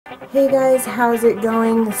Hey guys, how's it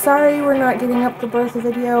going? Sorry we're not getting up the birth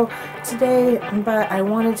video today, but I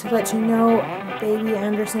wanted to let you know baby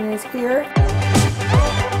Anderson is here.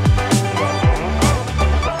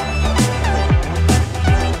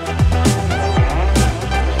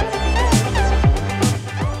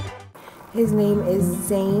 His name is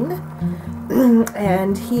Zayne,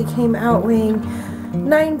 and he came out weighing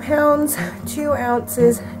 9 pounds, 2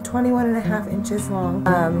 ounces, 21.5 inches long.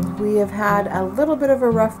 We have had a little bit of a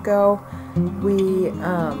rough go.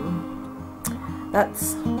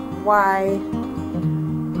 That's why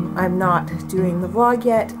I'm not doing the vlog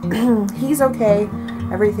yet. He's okay.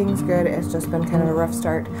 Everything's good. It's just been kind of a rough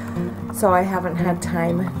start. So I haven't had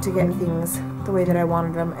time to get things the way that I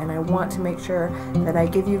wanted them, and I want to make sure that I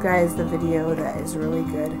give you guys the video that is really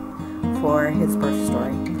good for his birth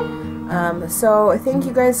story. So thank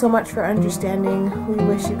you guys so much for understanding. We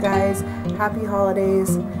wish you guys happy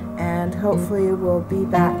holidays, and hopefully we'll be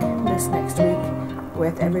back this next week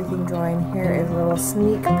with everything going. Here is a little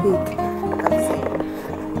sneak peek of Zayne.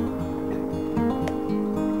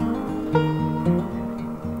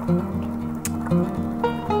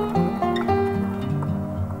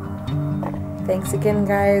 Thanks again,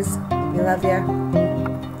 guys. We love ya.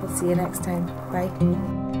 We'll see you next time.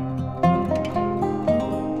 Bye.